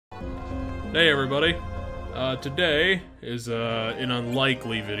Hey everybody, today is an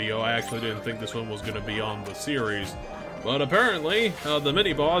unlikely video. I actually didn't think this one was going to be on the series, but apparently the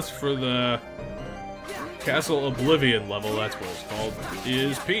mini-boss for the Castle Oblivion level, that's what it's called,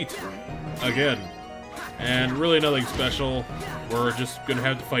 is Pete, again. And really nothing special, we're just going to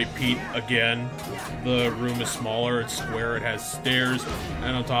have to fight Pete again. The room is smaller, it's square, it has stairs,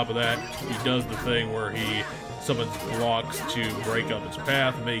 and on top of that, he does the thing where he summons blocks to break up his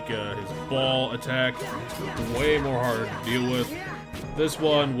path, make his ball attack way more harder to deal with. This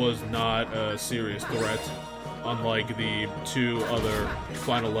one was not a serious threat, unlike the two other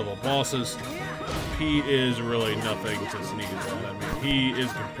final level bosses. Pete is really nothing to sneeze at. I mean, he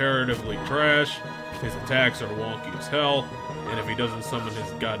is comparatively trash, his attacks are wonky as hell, and if he doesn't summon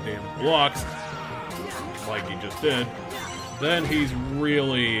his goddamn blocks, like he just did, then he's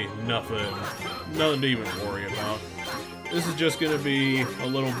really nothing to even worry about. This is just gonna be a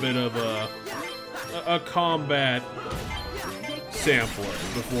little bit of a combat sampler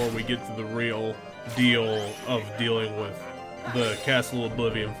before we get to the real deal of dealing with the Castle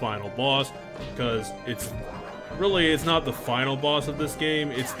Oblivion final boss, because it's not the final boss of this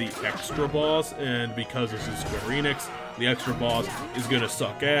game, it's the extra boss, and because this is Square Enix, the extra boss is gonna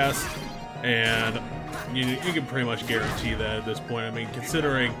suck ass, and you can pretty much guarantee that at this point. I mean,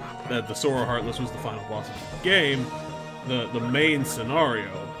 considering that the Sora Heartless was the final boss of the game, the main scenario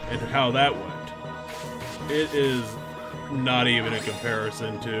and how that went, it is not even a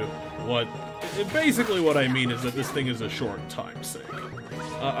comparison to what... Basically what I mean is that this thing is a short time sink.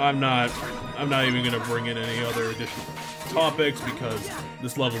 I'm not even going to bring in any other additional topics because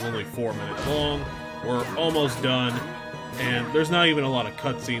this level's only 4 minutes long. We're almost done. And there's not even a lot of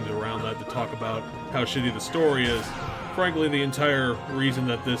cutscenes around that to talk about how shitty the story is. Frankly, the entire reason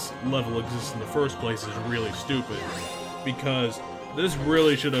that this level exists in the first place is really stupid. Because this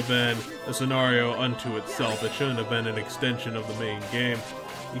really should have been a scenario unto itself. It shouldn't have been an extension of the main game.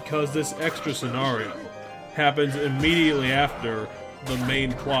 Because this extra scenario happens immediately after the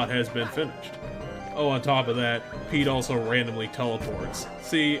main plot has been finished. Oh, on top of that, Pete also randomly teleports.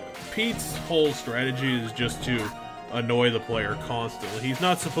 See, Pete's whole strategy is just to annoy the player constantly. He's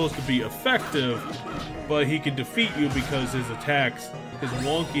not supposed to be effective, but he can defeat you because his attacks, his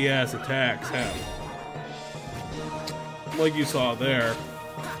wonky ass attacks like you saw there,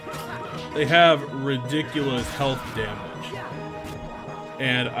 they have ridiculous health damage.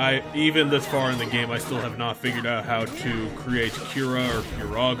 And even this far in the game, I still have not figured out how to create Cura or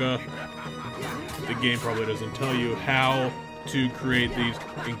Curaga. The game probably doesn't tell you how to create these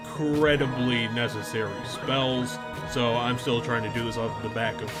incredibly necessary spells, so I'm still trying to do this off the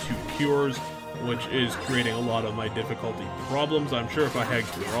back of 2 cures, which is creating a lot of my difficulty problems. I'm sure if I had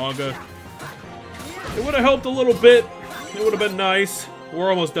Curaga, it would have helped a little bit. It would have been nice. We're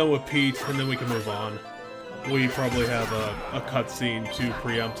almost done with Pete, and then we can move on. We probably have a cutscene to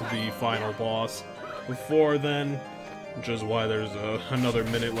preempt the final boss before then, which is why there's another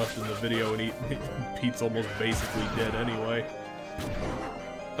minute left in the video, and Pete's almost basically dead anyway.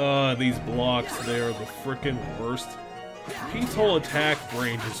 These blocks, they are the frickin' worst. Pete's whole attack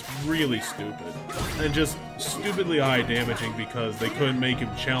range is really stupid, and just stupidly high damaging because they couldn't make him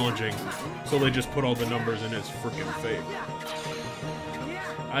challenging, so they just put all the numbers in his frickin' favor.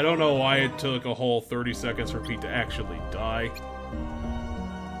 I don't know why it took a whole 30 seconds for Pete to actually die.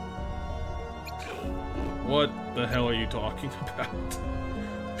 What the hell are you talking about?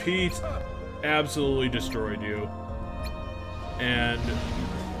 Pete absolutely destroyed you. And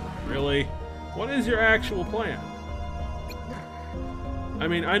really, what is your actual plan? I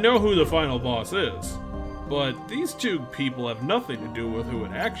mean, I know who the final boss is, but these two people have nothing to do with who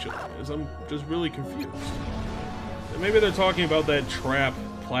it actually is. I'm just really confused. And maybe they're talking about that trap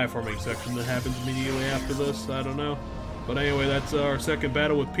platforming section that happens immediately after this, I don't know. But anyway, that's our second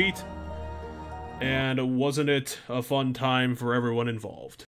battle with Pete. And wasn't it a fun time for everyone involved?